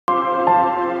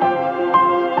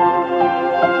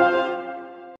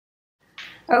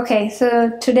Okay, so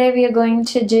today we are going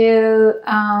to do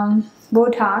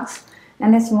Botox,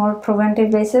 and it's more preventive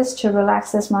basis to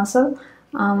relax this muscle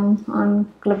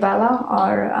on glabella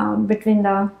or between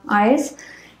the eyes.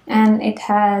 And it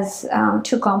has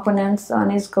two components.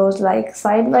 One is goes like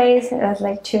sideways, it has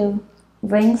like two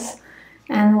wings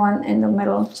and one in the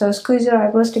middle. So squeeze your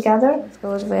eyebrows together. This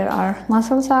goes where our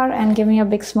muscles are, and give me a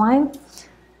big smile.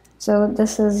 So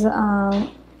this is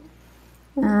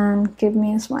and give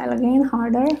me a smile again,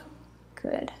 harder.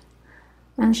 Good.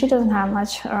 And she doesn't have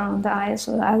much around the eyes,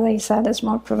 so as I said, it's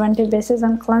more preventive basis.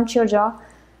 And clench your jaw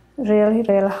really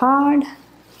hard.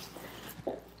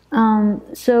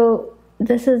 So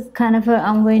this is kind of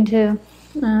I'm going to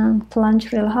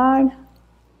clench real hard,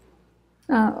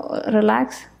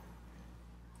 relax,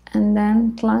 and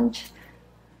then clench.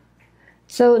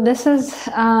 So this is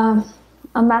a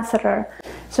masseter.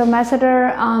 So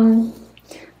masseter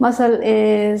muscle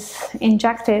is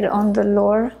injected on the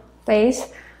lower face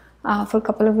for a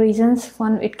couple of reasons.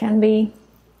 One, it can be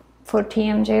for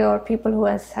TMJ or people who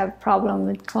have problem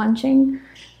with clenching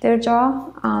their jaw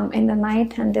in the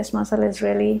night, and this muscle is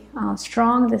really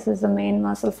strong. This is the main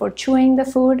muscle for chewing the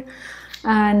food,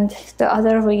 and the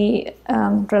other we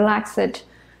relax it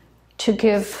to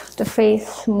give the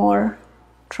face more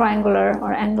triangular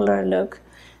or angular look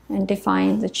and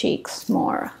define the cheeks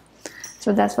more.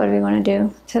 So that's what we're going to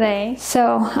do today.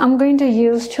 So I'm going to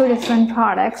use two different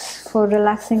products for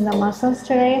relaxing the muscles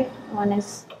today. One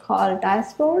is called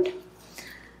Dysport,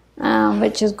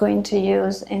 which is going to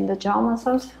use in the jaw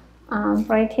muscles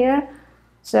right here.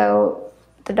 So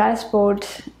the Dysport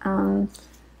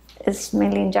is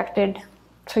mainly injected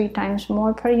 3 times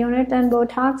more per unit than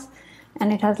Botox,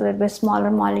 and it has a little bit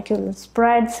smaller molecule, it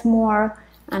spreads more,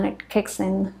 and it kicks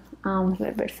in a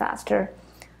little bit faster.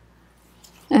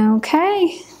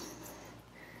 Okay,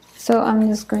 so I'm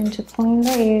just going to clean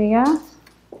the area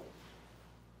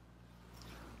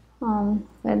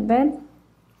with bit.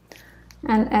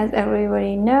 And as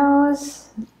everybody knows,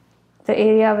 the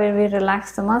area where we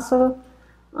relax the muscle,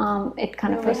 it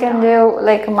kind of, you can do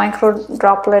like a micro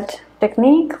droplet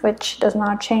technique, which does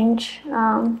not change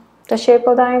the shape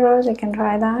of the eyebrows. You can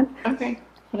try that. Okay,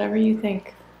 whatever you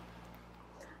think.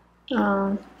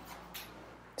 So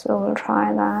we'll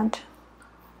try that.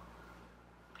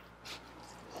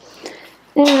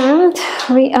 And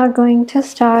we are going to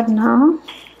start now.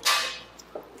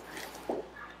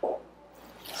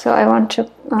 So I want to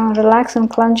relax and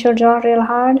clench your jaw real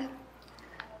hard.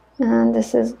 And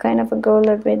this is kind of a go a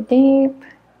little bit deep.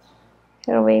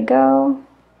 Here we go.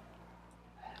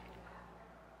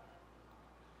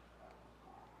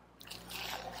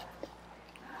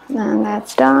 And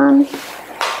that's done.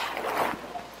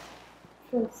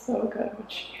 Feels so good when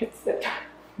she hits it.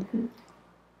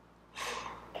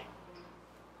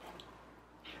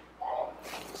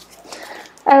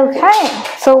 Okay,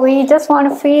 so we just want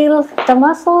to feel the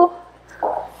muscle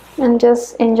and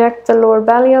just inject the lower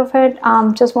belly of it.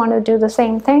 Just want to do the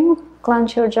same thing.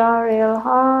 Clench your jaw real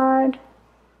hard.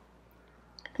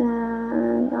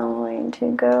 And I'm going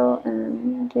to go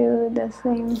and do the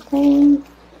same thing.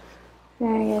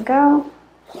 There you go.